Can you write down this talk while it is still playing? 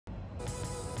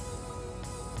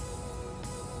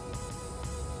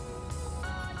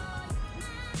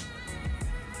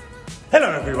Hello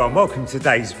everyone, welcome to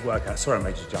today's workout. Sorry I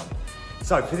made you jump.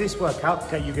 So for this workout,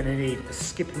 okay, you're gonna need a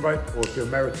skipping rope, or if you're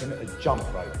American, a jump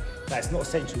rope. That's not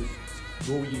essential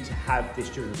for you to have this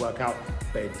during the workout,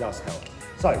 but it does help.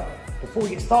 So before we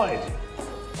get started,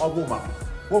 I'll warm up.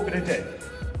 What we're gonna do,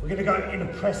 we're gonna go in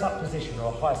a press up position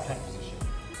or a high plank position.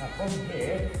 Now from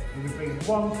here, we're gonna bring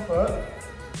one foot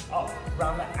up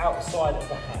around the outside of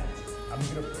the hand, and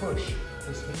we're gonna push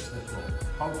this hip to the floor.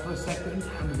 Hold for a second,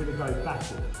 and we're gonna go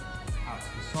backward. Out to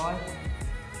the side,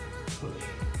 push.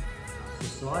 Out to the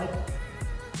side,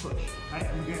 push. Okay,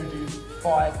 and we're going to do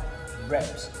 5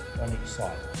 reps on each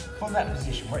side. From that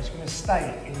position, where it's going to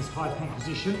stay in this high plank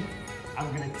position, and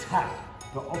we're going to tap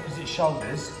the opposite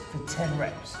shoulders for 10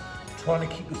 reps. Trying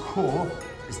to keep the core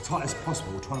as tight as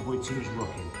possible, trying to avoid too much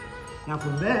rocking. Now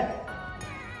from there,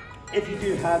 if you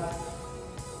do have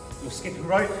your skipping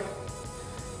rope,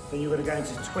 then you're going to go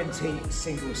into 20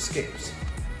 single skips.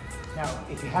 Now,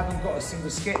 if you haven't got a single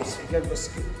skips, if you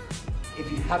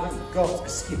haven't got a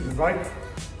skipping rope,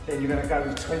 then you're going to go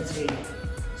with 20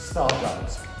 star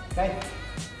jumps. Okay?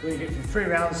 We're going to get through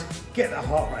 3 rounds, get that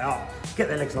heart rate up, get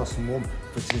the legs nice and warm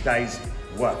for today's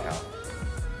workout.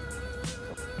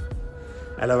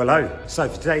 Hello, hello. So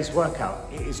for today's workout,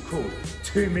 it is called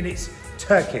 2 minutes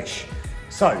Turkish.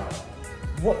 So,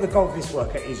 what the goal of this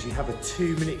workout is, you have a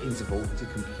 2-minute interval to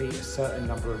complete a certain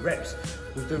number of reps.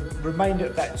 With the remainder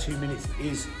of that 2 minutes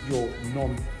is your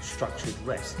non-structured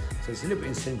rest. So it's a little bit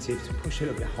incentive to push a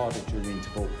little bit harder during the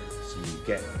interval so you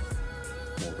get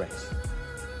more rest.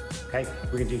 Okay,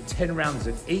 we're gonna do 10 rounds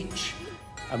of each,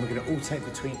 and we're gonna alternate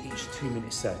between each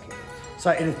 2-minute circuit.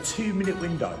 So in a 2-minute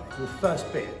window, your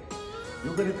first bit,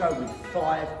 you're gonna go with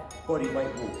 5 body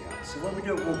weight walkouts. So when we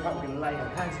do a walkout, we're gonna lay our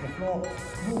hands on the floor,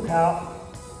 walk out,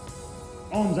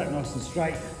 arms out nice and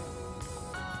straight,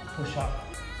 push up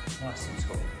nice and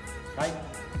tall, okay?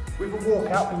 With a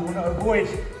walkout, we want to avoid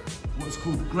what's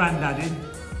called granddading,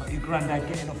 like your granddad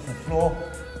getting off the floor.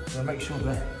 We want to make sure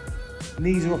the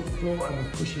knees are off the floor and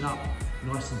we're pushing up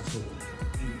nice and tall,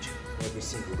 each and every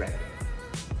single rep.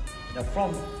 Now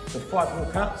from the 5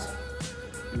 walkouts,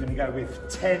 we're going to go with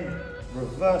 10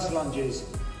 reverse lunges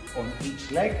on each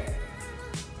leg.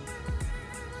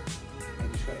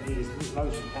 Knees as low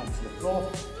as you can to the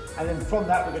floor, and then from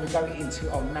that we're going to go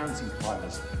into our mountain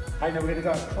climbers. Okay, now we're going to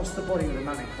go across the body with the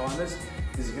mountain climbers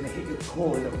because it's going to hit your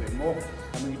core a little bit more,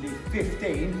 and we're going to do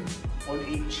 15 on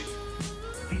each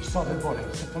side of the body.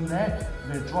 So from there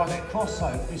we're going to drive it across, so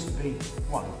this would be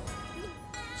 1,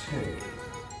 2,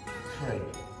 3,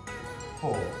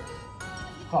 4,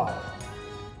 5,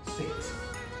 6.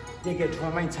 You're going to try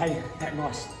and maintain that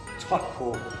nice tight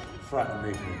core throughout the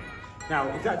movement. Now,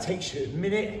 if that takes you a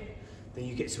minute, then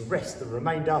you get to rest the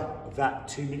remainder of that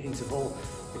 2-minute interval.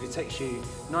 If it takes you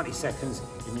 90 seconds,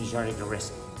 it means you're only going to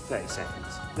rest 30 seconds.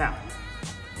 Now,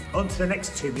 on to the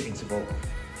next 2-minute interval.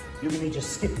 You're going to need your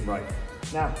skipping rope.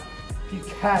 Now, if you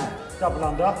can double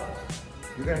under,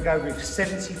 you're going to go with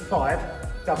 75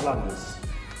 double unders.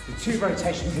 So 2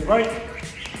 rotations of rope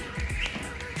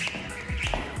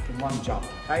in 1 jump,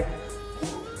 okay?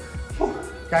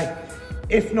 Okay,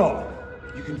 if not,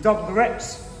 you can double the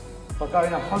reps by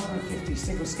going 150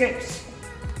 single skips.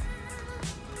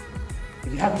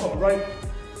 If you haven't got a rope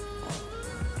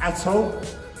at all,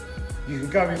 you can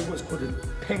go in what's called a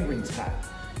penguin tap.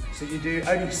 So you do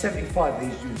only 75 of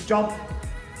these. You jump,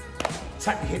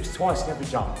 tap your hips twice in every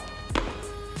jump,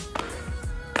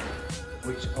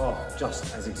 which are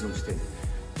just as exhausting.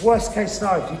 Worst case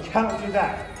scenario, if you cannot do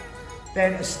that,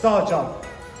 then a star jump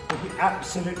will be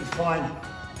absolutely fine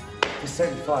for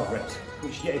 75 reps.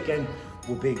 Which yet again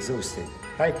will be exhausting,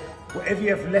 okay? Whatever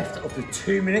you have left of the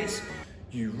 2 minutes,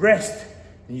 you rest,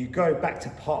 and you go back to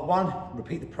part 1,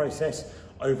 repeat the process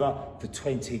over the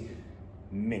 20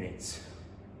 minutes.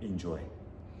 Enjoy.